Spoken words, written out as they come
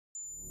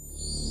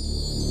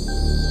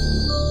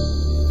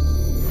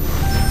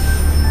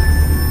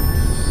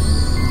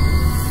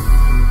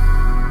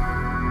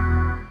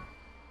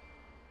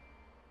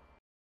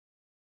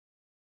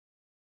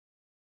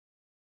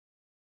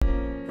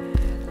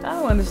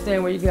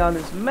understand where you got all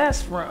this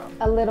mess from.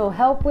 A little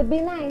help would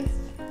be nice.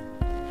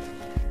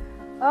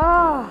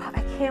 Oh,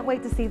 I can't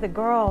wait to see the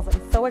girls.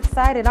 I'm so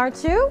excited,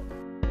 aren't you?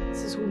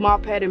 This is who my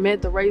Pat and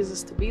Samantha raised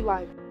us to be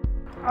like.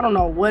 I don't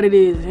know what it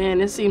is,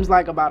 and it seems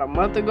like about a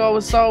month ago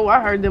or so, I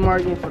heard them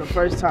arguing for the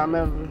first time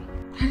ever.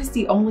 That is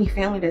the only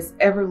family that's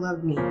ever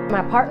loved me.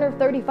 My partner of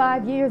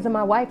 35 years and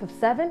my wife of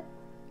 7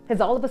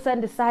 has all of a sudden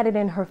decided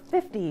in her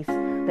 50s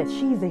that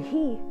she's a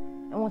he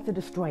and wants to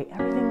destroy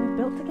everything we've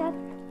built together.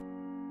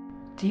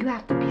 Do you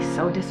have to be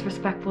so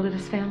disrespectful to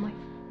this family?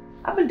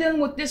 I've been dealing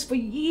with this for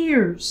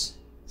years,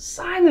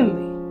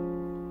 silently.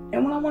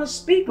 And when I want to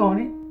speak on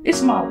it,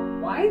 it's my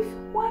wife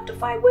who I have to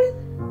fight with.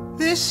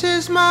 This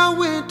is my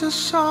winter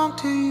song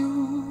to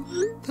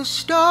you. The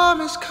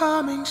storm is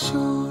coming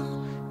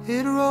soon.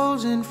 It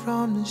rolls in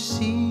from the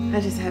sea. I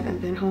just haven't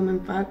been home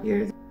in 5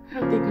 years. I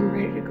don't think I'm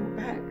ready to go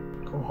back.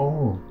 Go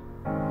home.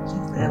 See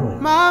family.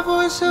 My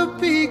voice a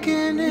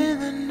beacon in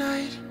the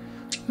night.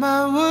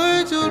 My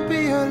words will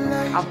be a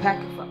light. I'm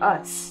packing for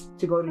us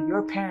to go to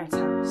your parents'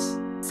 house.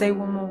 Say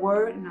one more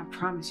word and I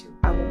promise you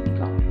I won't be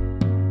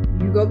gone.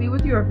 You go be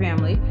with your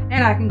family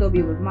and I can go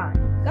be with mine.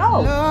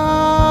 Go!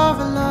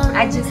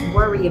 I just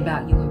worry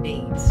about you and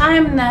babes.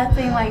 I'm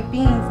nothing like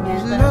beans,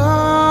 Samantha.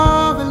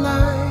 Love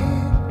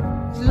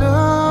alive, is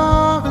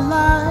love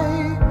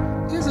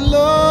alive, is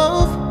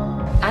love.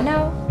 I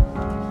know.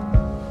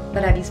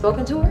 But have you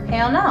spoken to her?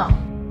 Hell no.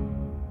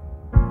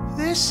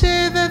 They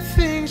say that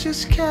things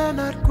just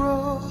cannot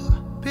grow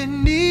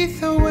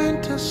beneath the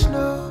winter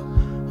snow,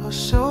 or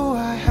so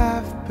I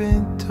have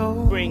been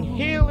told. Bring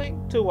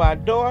healing to our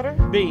daughter,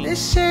 B. They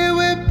say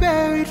we're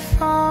buried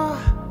far,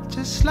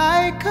 just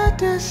like a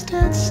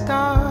distant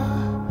star.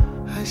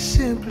 I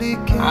simply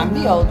can't. I'm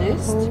the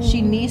oldest.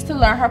 She needs to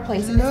learn her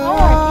place in this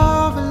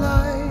love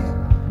hierarchy.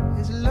 alive,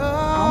 is love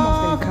I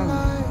almost didn't come.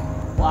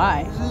 alive,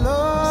 Why? is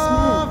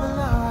love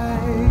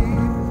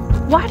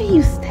alive, Why do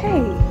you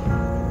stay?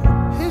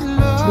 is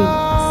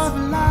love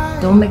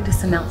alive, Don't make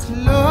this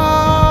announcement.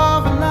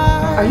 love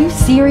alive. Are you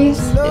serious?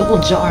 It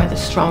will jar the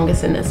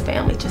strongest in this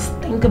family. Just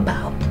think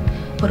about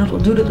what it'll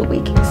do to the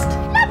weakest.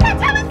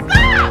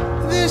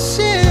 This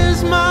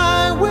is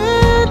my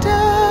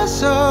winter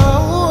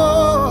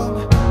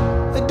song.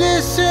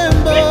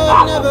 December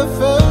never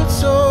felt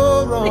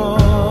so wrong.